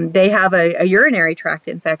they have a urinary tract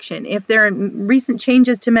infection, if there are recent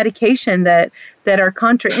changes to medication that are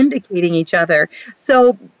contraindicating each other.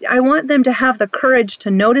 So I want them to have the courage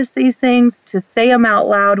to notice these things, to say them out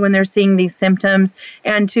loud when they're seeing these symptoms,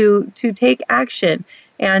 and to take action,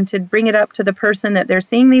 and to bring it up to the person that they're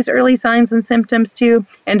seeing these early signs and symptoms to,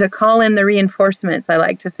 and to call in the reinforcements, I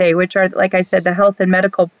like to say, which are, like I said, the health and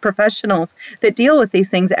medical professionals that deal with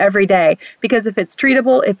these things every day. Because if it's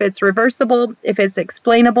treatable, if it's reversible, if it's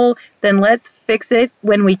explainable, then let's fix it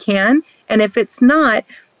when we can. And if it's not,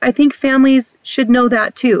 I think families should know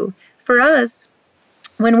that too. For us,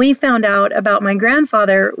 when we found out about my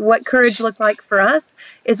grandfather, what courage looked like for us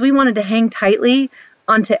is we wanted to hang tightly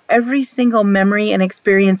onto every single memory and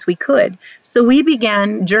experience we could. So we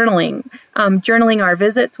began journaling our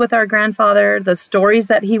visits with our grandfather, the stories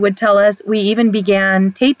that he would tell us. We even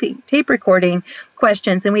began tape recording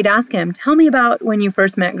questions, and we'd ask him, tell me about when you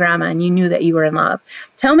first met Grandma and you knew that you were in love.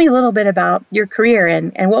 Tell me a little bit about your career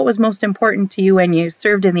and what was most important to you when you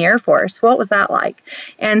served in the Air Force. What was that like?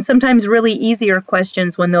 And sometimes really easier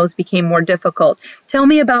questions when those became more difficult. Tell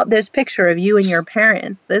me about this picture of you and your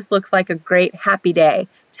parents. This looks like a great, happy day.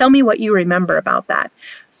 Tell me what you remember about that.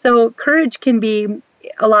 So courage can be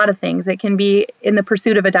a lot of things. It can be in the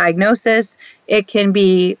pursuit of a diagnosis. It can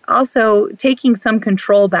be also taking some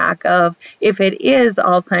control back of, if it is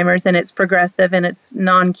Alzheimer's and it's progressive and it's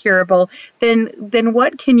non-curable, then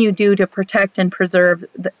what can you do to protect and preserve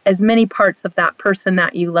as many parts of that person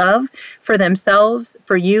that you love for themselves,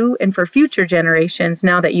 for you, and for future generations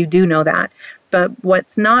now that you do know that. But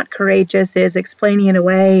what's not courageous is explaining it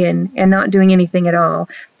away and not doing anything at all.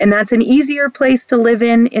 And that's an easier place to live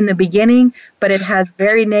in the beginning, but it has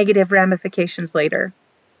very negative ramifications later.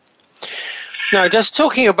 Now, just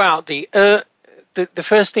talking about the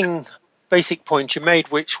first basic point you made,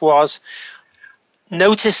 which was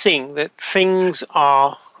noticing that things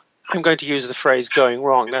are, I'm going to use the phrase, going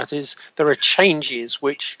wrong. That is, there are changes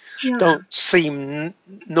which don't seem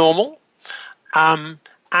normal.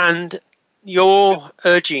 And you're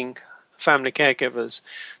urging family caregivers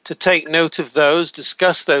to take note of those,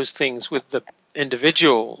 discuss those things with the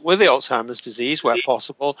individual with the Alzheimer's disease where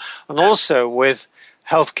possible, and also with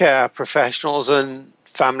healthcare professionals and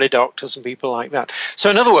family doctors and people like that. So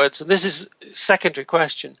in other words, and this is a secondary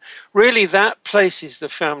question, really that places the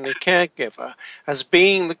family caregiver as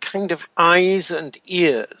being the kind of eyes and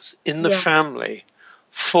ears in the family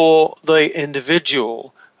for the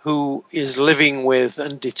individual who is living with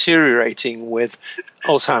and deteriorating with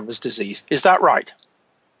Alzheimer's disease. Is that right?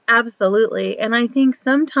 Absolutely. And I think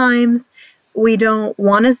sometimes we don't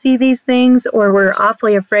want to see these things, or we're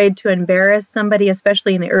awfully afraid to embarrass somebody,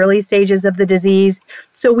 especially in the early stages of the disease.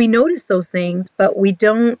 So we notice those things, but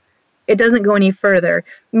it doesn't go any further.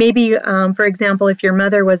 Maybe, for example, if your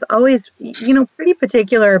mother was always, pretty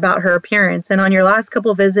particular about her appearance, and on your last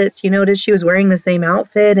couple of visits, you noticed she was wearing the same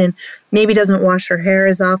outfit and maybe doesn't wash her hair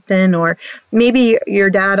as often, or maybe your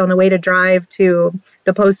dad on the way to drive to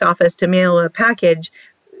the post office to mail a package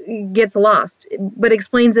gets lost, but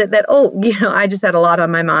explains it that, I just had a lot on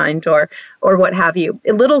my mind, or what have you.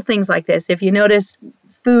 Little things like this. If you notice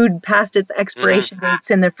food past its expiration dates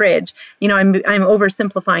in the fridge, I'm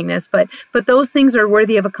oversimplifying this, but those things are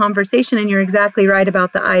worthy of a conversation, and you're exactly right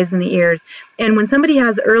about the eyes and the ears. And when somebody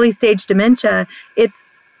has early stage dementia,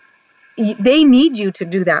 they need you to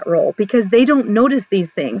do that role because they don't notice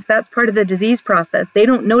these things. That's part of the disease process. They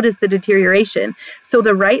don't notice the deterioration. So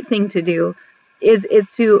the right thing to do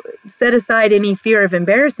is to set aside any fear of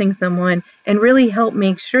embarrassing someone and really help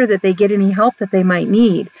make sure that they get any help that they might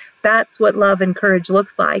need. That's what love and courage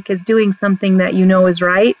looks like, is doing something that you know is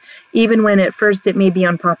right, even when at first it may be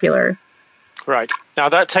unpopular. Right. Now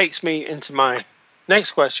that takes me into my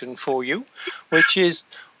next question for you, which is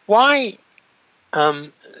why,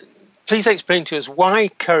 please explain to us why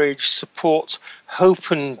courage supports hope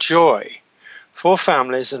and joy for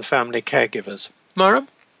families and family caregivers. Mara?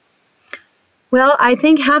 Well, I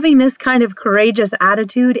think having this kind of courageous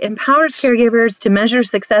attitude empowers caregivers to measure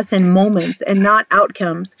success in moments and not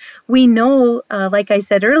outcomes. We know, like I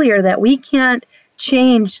said earlier, that we can't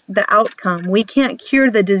change the outcome. We can't cure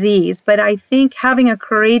the disease, but I think having a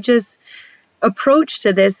courageous approach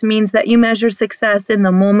to this means that you measure success in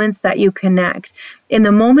the moments that you connect, in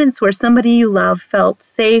the moments where somebody you love felt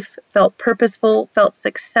safe, felt purposeful, felt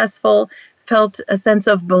successful, felt a sense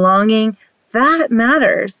of belonging. That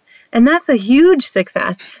matters. And that's a huge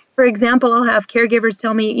success. For example, I'll have caregivers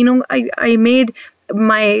tell me, I made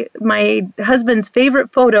my husband's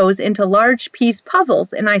favorite photos into large piece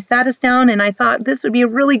puzzles, and I sat us down and I thought this would be a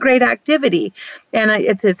really great activity. And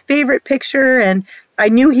it's his favorite picture, and I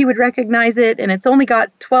knew he would recognize it, and it's only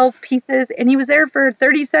got 12 pieces, and he was there for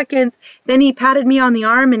 30 seconds. Then he patted me on the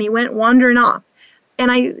arm and he went wandering off. And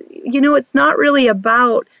it's not really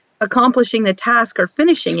about accomplishing the task or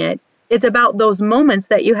finishing it. It's about those moments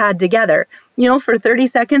that you had together. For 30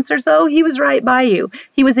 seconds or so, he was right by you.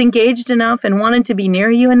 He was engaged enough and wanted to be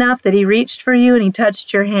near you enough that he reached for you and he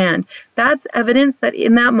touched your hand. That's evidence that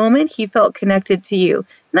in that moment, he felt connected to you. And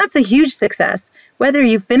that's a huge success. Whether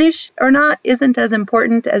you finish or not isn't as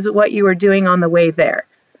important as what you were doing on the way there.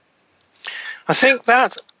 I think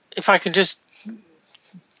that, if I can just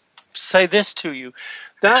say this to you,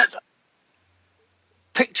 that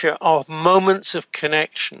picture of moments of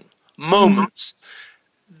connection, moments,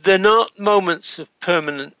 they're not moments of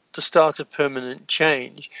the start of permanent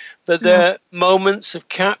change, but they're moments of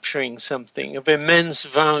capturing something of immense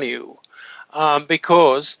value,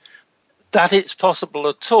 because that it's possible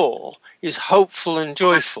at all is hopeful and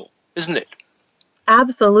joyful, isn't it?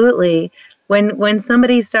 Absolutely. When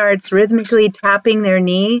somebody starts rhythmically tapping their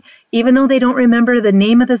knee, even though they don't remember the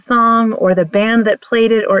name of the song or the band that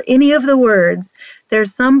played it or any of the words,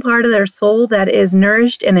 there's some part of their soul that is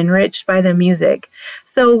nourished and enriched by the music.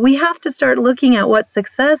 So we have to start looking at what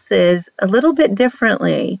success is a little bit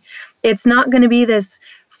differently. It's not going to be this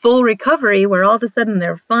full recovery where all of a sudden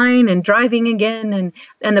they're fine and driving again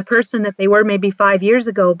and the person that they were maybe 5 years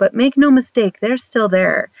ago. But make no mistake, they're still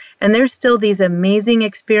there. And there's still these amazing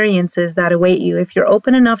experiences that await you if you're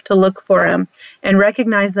open enough to look for them and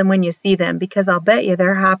recognize them when you see them, because I'll bet you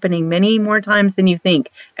they're happening many more times than you think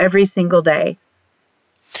every single day.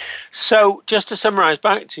 So just to summarize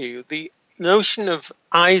back to you, the notion of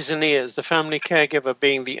eyes and ears, the family caregiver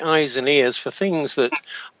being the eyes and ears for things that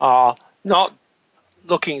are not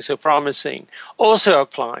looking so promising, also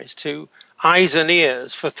applies to eyes and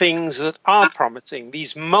ears for things that are promising,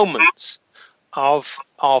 these moments of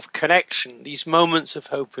connection, these moments of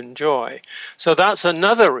hope and joy. So that's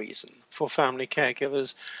another reason for family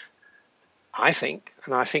caregivers, I think,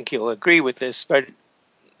 and I think you'll agree with this, but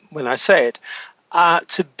when I say it,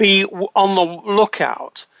 to be on the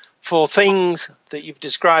lookout for things that you've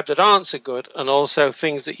described that aren't so good, and also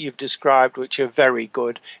things that you've described which are very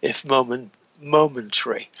good, if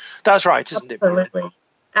momentary. That's right, isn't it? Absolutely.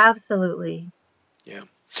 Absolutely. Yeah.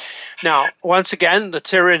 Now, once again, the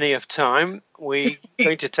tyranny of time. We're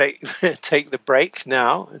going to take the break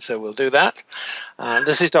now, so we'll do that.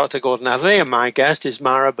 This is Dr. Gordon Atherley, and my guest is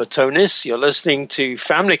Mara Batonis. You're listening to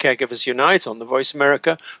Family Caregivers Unite on the Voice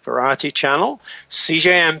America Variety Channel,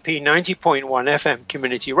 CJMP 90.1 FM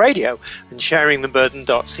Community Radio, and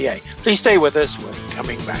sharingtheburden.ca. Please stay with us. We're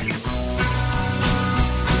coming back.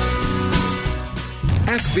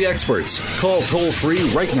 Ask the experts. Call toll-free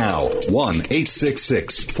right now,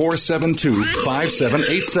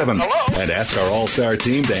 1-866-472-5787. And ask our All-Star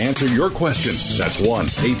team to answer your question. That's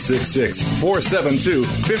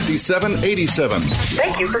 1-866-472-5787.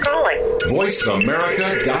 Thank you for calling.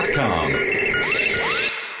 VoiceAmerica.com.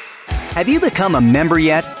 Have you become a member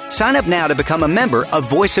yet? Sign up now to become a member of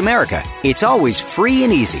Voice America. It's always free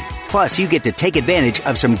and easy. Plus, you get to take advantage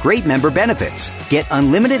of some great member benefits. Get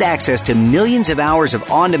unlimited access to millions of hours of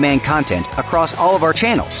on-demand content across all of our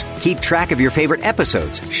channels. Keep track of your favorite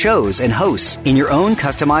episodes, shows, and hosts in your own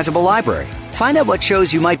customizable library. Find out what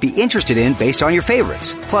shows you might be interested in based on your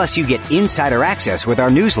favorites. Plus, you get insider access with our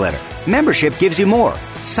newsletter. Membership gives you more.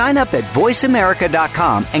 Sign up at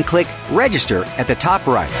voiceamerica.com and click register at the top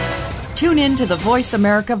right. Tune in to the Voice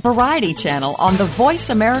America Variety channel on the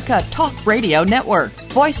Voice America Talk Radio Network.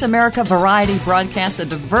 Voice America Variety broadcasts a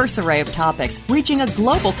diverse array of topics, reaching a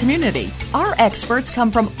global community. Our experts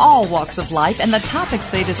come from all walks of life, and the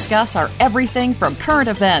topics they discuss are everything from current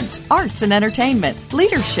events, arts and entertainment,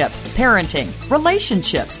 leadership, parenting,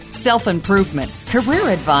 relationships, self-improvement, career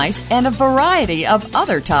advice, and a variety of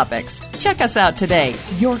other topics. Check us out today.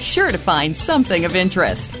 You're sure to find something of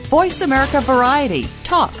interest. Voice America Variety.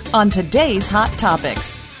 Talk on today's hot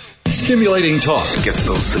topics. Stimulating talk gets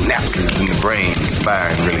those synapses in the brain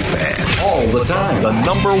firing really fast. All the time. The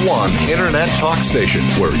number one internet talk station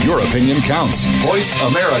where your opinion counts.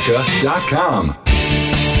 VoiceAmerica.com.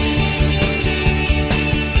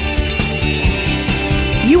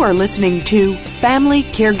 You are listening to Family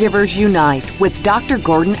Caregivers Unite with Dr.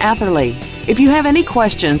 Gordon Atherley. If you have any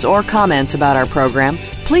questions or comments about our program,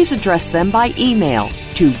 please address them by email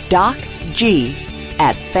to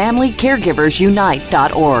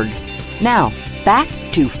docg@familycaregiversunite.org. Now, back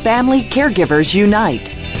to Family Caregivers Unite.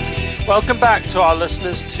 Welcome back to our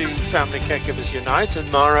listeners to Family Caregivers Unite and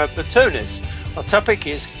Mara Batonis. Our topic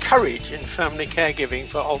is courage in family caregiving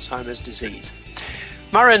for Alzheimer's disease.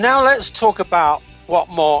 Mara, now let's talk about what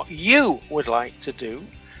more you would like to do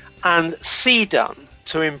and see done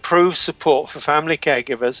to improve support for family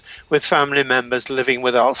caregivers with family members living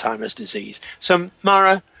with Alzheimer's disease. So,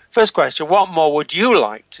 Mara, first question, what more would you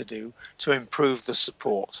like to do to improve the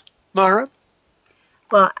support? Mara?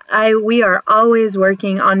 Well, we are always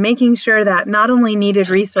working on making sure that not only needed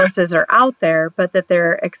resources are out there, but that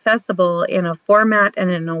they're accessible in a format and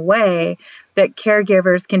in a way that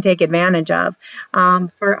caregivers can take advantage of.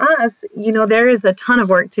 For us, there is a ton of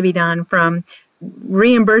work to be done, from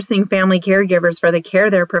reimbursing family caregivers for the care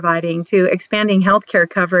they're providing to expanding healthcare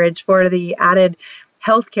coverage for the added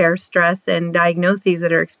healthcare stress and diagnoses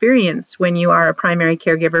that are experienced when you are a primary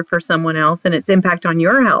caregiver for someone else and its impact on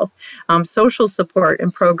your health, social support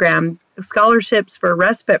and programs, scholarships for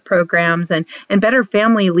respite programs, and better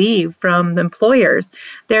family leave from employers.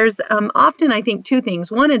 There's often, I think, two things.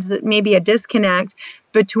 One is maybe a disconnect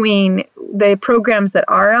between the programs that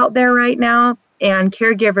are out there right now and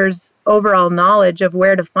caregivers' overall knowledge of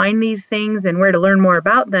where to find these things and where to learn more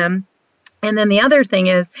about them. And then the other thing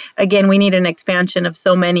is, again, we need an expansion of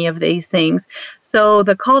so many of these things. So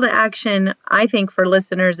the call to action, I think, for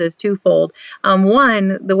listeners is twofold.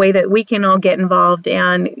 One, the way that we can all get involved,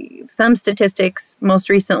 and some statistics most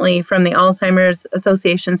recently from the Alzheimer's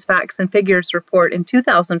Association's Facts and Figures report in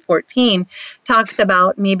 2014 talks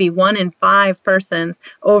about maybe 1 in 5 persons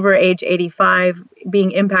over age 85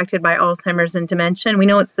 being impacted by Alzheimer's and dementia. We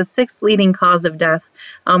know it's the 6th leading cause of death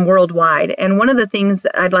worldwide. And one of the things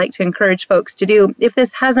I'd like to encourage folks to do, if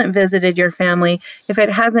this hasn't visited your family, if it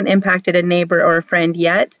hasn't impacted a neighbor or a friend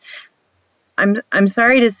yet, I'm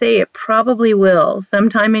sorry to say it probably will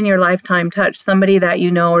sometime in your lifetime touch somebody that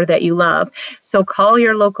you know or that you love. So call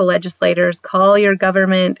your local legislators, call your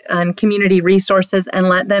government and community resources, and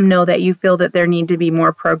let them know that you feel that there need to be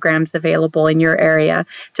more programs available in your area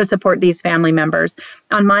to support these family members.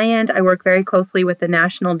 On my end, I work very closely with the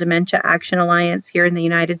National Dementia Action Alliance here in the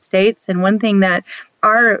United States. And one thing that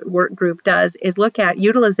our work group does is look at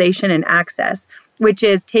utilization and access, which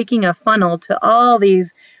is taking a funnel to all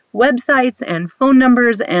these websites and phone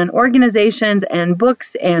numbers and organizations and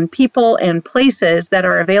books and people and places that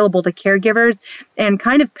are available to caregivers, and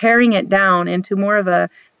kind of paring it down into more of a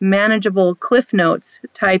manageable Cliff Notes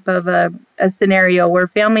type of a scenario where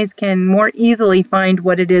families can more easily find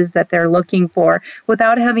what it is that they're looking for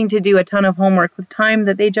without having to do a ton of homework with time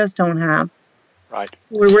that they just don't have. Right.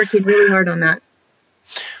 So we're working really hard on that.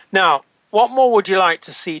 Now, what more would you like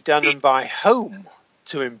to see done and by whom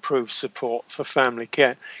to improve support for family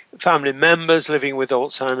members living with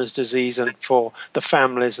Alzheimer's disease, and for the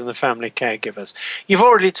families and the family caregivers? You've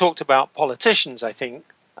already talked about politicians, I think,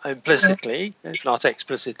 implicitly, if not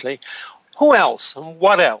explicitly. Who else and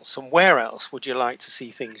what else and where else would you like to see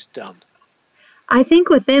things done? I think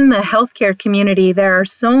within the healthcare community, there are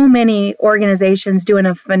so many organizations doing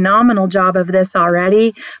a phenomenal job of this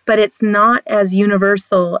already, but it's not as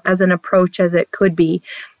universal as an approach as it could be.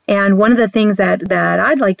 And one of the things that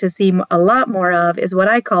I'd like to see a lot more of is what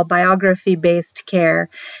I call biography-based care.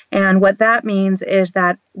 And what that means is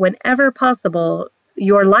that whenever possible,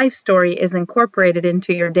 your life story is incorporated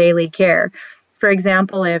into your daily care. For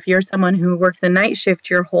example, if you're someone who worked the night shift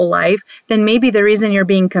your whole life, then maybe the reason you're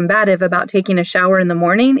being combative about taking a shower in the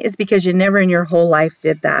morning is because you never in your whole life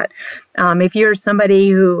did that. If you're somebody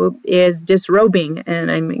who is disrobing, and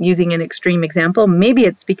I'm using an extreme example, maybe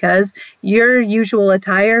it's because your usual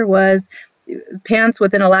attire was pants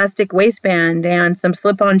with an elastic waistband and some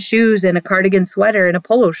slip-on shoes and a cardigan sweater and a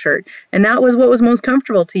polo shirt. And that was what was most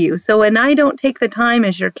comfortable to you. So when I don't take the time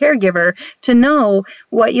as your caregiver to know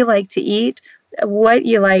what you like to eat, what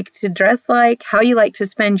you like to dress like, how you like to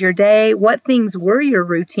spend your day, what things were your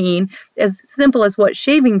routine, as simple as what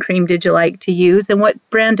shaving cream did you like to use and what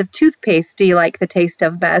brand of toothpaste do you like the taste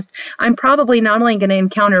of best, I'm probably not only going to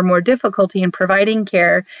encounter more difficulty in providing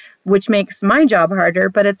care, which makes my job harder,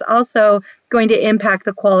 but it's also going to impact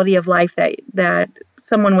the quality of life that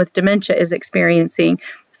someone with dementia is experiencing.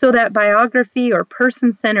 So that biography or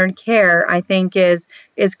person-centered care, I think, is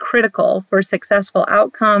critical for successful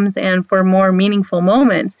outcomes and for more meaningful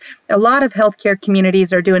moments. A lot of healthcare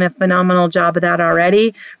communities are doing a phenomenal job of that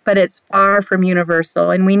already, but it's far from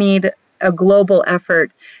universal, and we need a global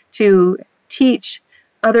effort to teach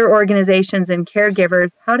other organizations and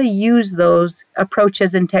caregivers how to use those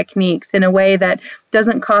approaches and techniques in a way that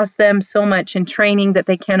doesn't cost them so much in training that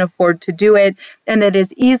they can't afford to do it, and that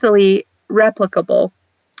is easily replicable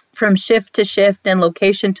from shift to shift and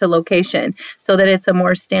location to location, so that it's a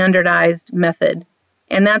more standardized method.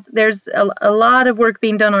 And there's a lot of work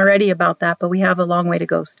being done already about that, but we have a long way to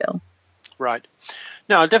go still. Right.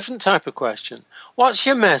 Now, a different type of question. What's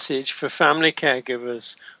your message for family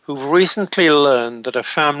caregivers who've recently learned that a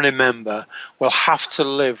family member will have to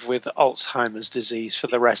live with Alzheimer's disease for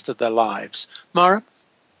the rest of their lives? Mara?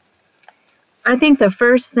 I think the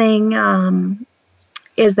first thing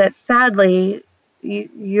is that sadly,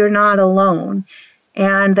 you're not alone.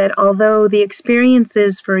 And that although the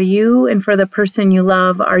experiences for you and for the person you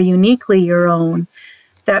love are uniquely your own,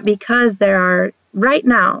 that because there are right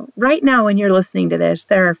now when you're listening to this,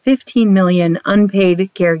 there are 15 million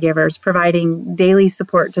unpaid caregivers providing daily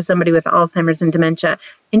support to somebody with Alzheimer's and dementia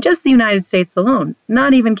in just the United States alone,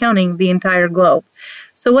 not even counting the entire globe.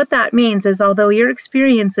 So what that means is although your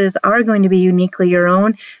experiences are going to be uniquely your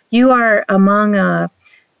own, you are among a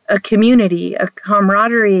community, a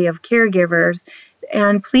camaraderie of caregivers.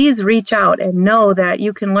 And please reach out and know that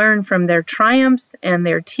you can learn from their triumphs and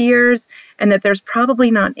their tears, and that there's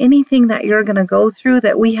probably not anything that you're going to go through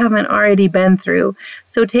that we haven't already been through.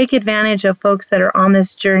 So take advantage of folks that are on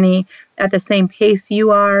this journey at the same pace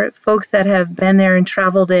you are, folks that have been there and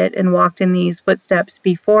traveled it and walked in these footsteps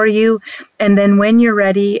before you. And then when you're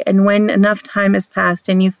ready and when enough time has passed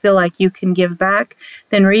and you feel like you can give back,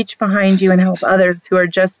 then reach behind you and help others who are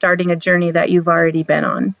just starting a journey that you've already been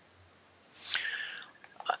on.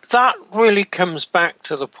 That really comes back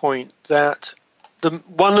to the point that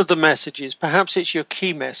one of the messages, perhaps it's your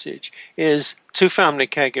key message, is to family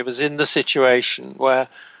caregivers in the situation where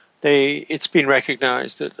it's been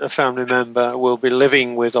recognized that a family member will be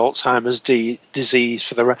living with Alzheimer's disease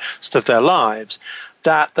for the rest of their lives,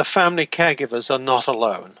 that the family caregivers are not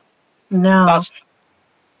alone. No.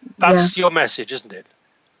 That's your message, isn't it?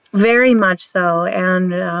 Very much so.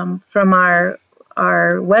 And from our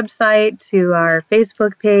website to our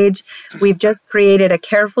Facebook page, we've just created a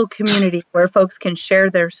careful community where folks can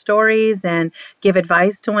share their stories and give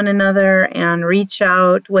advice to one another and reach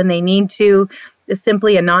out when they need to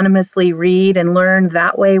simply anonymously read and learn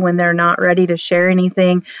that way when they're not ready to share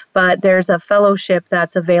anything. But there's a fellowship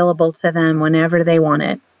that's available to them whenever they want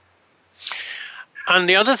it. And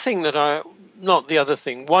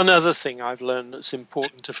one other thing I've learned that's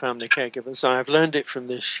important to family caregivers, and I've learned it from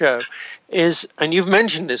this show, is, and you've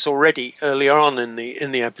mentioned this already earlier on in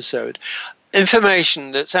the episode,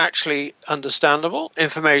 information that's actually understandable,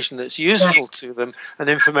 information that's useful to them, and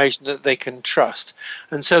information that they can trust.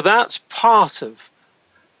 And so that's part of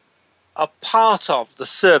the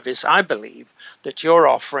service, I believe, that you're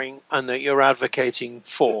offering and that you're advocating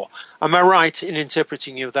for. Am I right in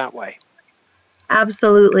interpreting you that way?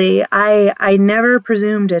 Absolutely. I never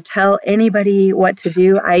presume to tell anybody what to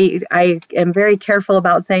do. I am very careful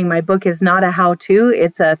about saying my book is not a how-to.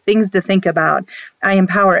 It's a things to think about. I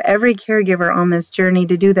empower every caregiver on this journey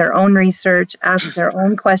to do their own research, ask their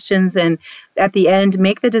own questions, and at the end,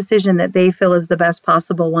 make the decision that they feel is the best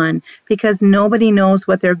possible one, because nobody knows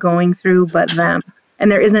what they're going through but them.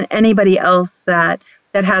 And there isn't anybody else that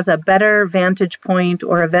has a better vantage point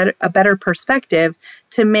or a better perspective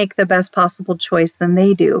to make the best possible choice than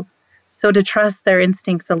they do. So to trust their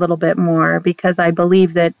instincts a little bit more, because I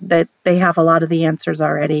believe that they have a lot of the answers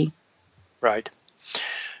already. Right.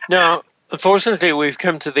 Now, unfortunately, we've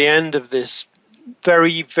come to the end of this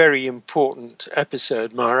very, very important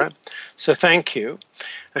episode, Mara. So thank you.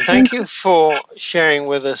 And thank you for sharing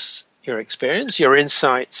with us your experience, your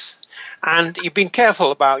insights, and you've been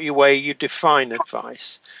careful about the way you define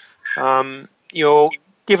advice. You're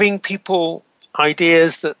giving people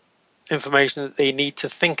ideas, information that they need to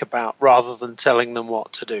think about rather than telling them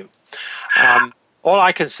what to do. All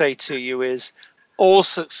I can say to you is all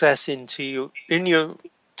success to you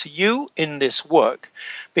in this work,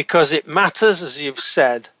 because it matters, as you've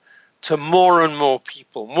said, to more and more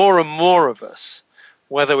people. More and more of us,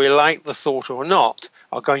 whether we like the thought or not,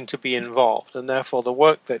 are going to be involved. And therefore, the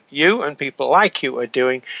work that you and people like you are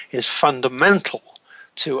doing is fundamental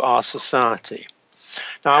to our society.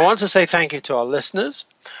 Now, I want to say thank you to our listeners.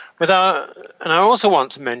 And I also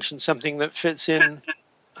want to mention something that fits in and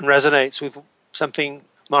resonates with something,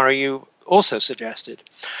 Mara, you also suggested.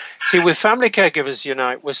 See, with Family Caregivers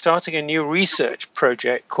Unite, we're starting a new research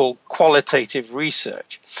project called Qualitative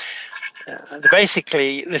Research.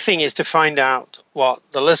 Basically, the thing is to find out what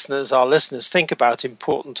our listeners think about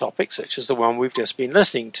important topics, such as the one we've just been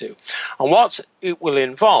listening to. And what it will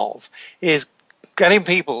involve is getting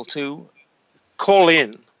people to call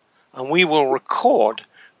in, and we will record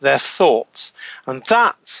their thoughts. And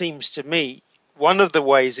that seems to me one of the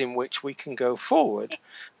ways in which we can go forward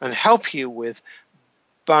and help you with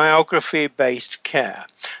biography-based care.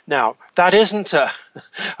 Now, that isn't a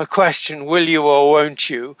question, will you or won't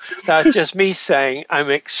you? That's just me saying I'm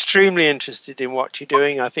extremely interested in what you're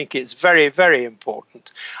doing. I think it's very, very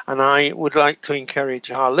important. And I would like to encourage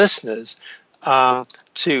our listeners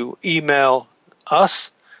to email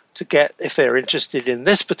us to get, if they're interested in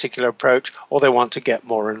this particular approach or they want to get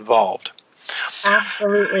more involved.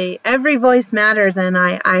 Absolutely. Every voice matters, and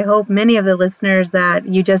I hope many of the listeners that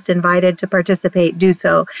you just invited to participate do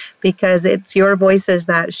so, because it's your voices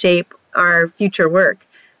that shape our future work.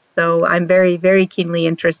 So I'm very, very keenly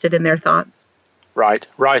interested in their thoughts. Right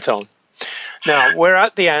on. Now, we're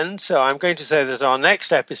at the end, so I'm going to say that our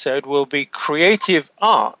next episode will be Creative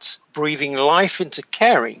Arts, Breathing Life into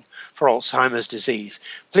Caring for Alzheimer's Disease.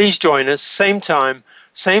 Please join us, same time,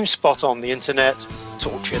 same spot on the internet.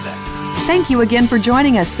 Talk to you then. Thank you again for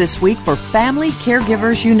joining us this week for Family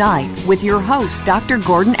Caregivers Unite with your host, Dr.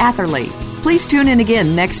 Gordon Atherley. Please tune in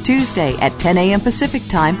again next Tuesday at 10 a.m. Pacific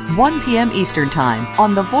Time, 1 p.m. Eastern Time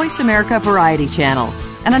on the Voice America Variety Channel.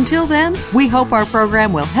 And until then, we hope our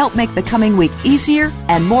program will help make the coming week easier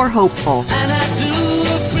and more hopeful. And I do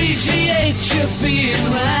appreciate you being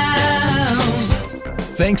around.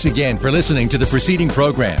 Thanks again for listening to the preceding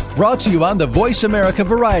program, brought to you on the Voice America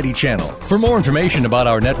Variety Channel. For more information about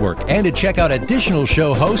our network and to check out additional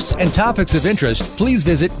show hosts and topics of interest, please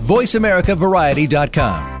visit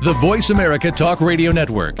voiceamericavariety.com. The Voice America Talk Radio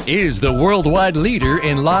Network is the worldwide leader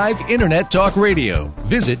in live Internet talk radio.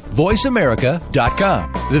 Visit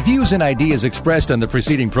voiceamerica.com. The views and ideas expressed on the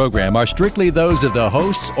preceding program are strictly those of the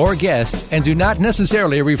hosts or guests and do not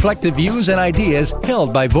necessarily reflect the views and ideas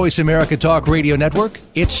held by Voice America Talk Radio Network,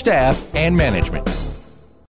 its staff, and management.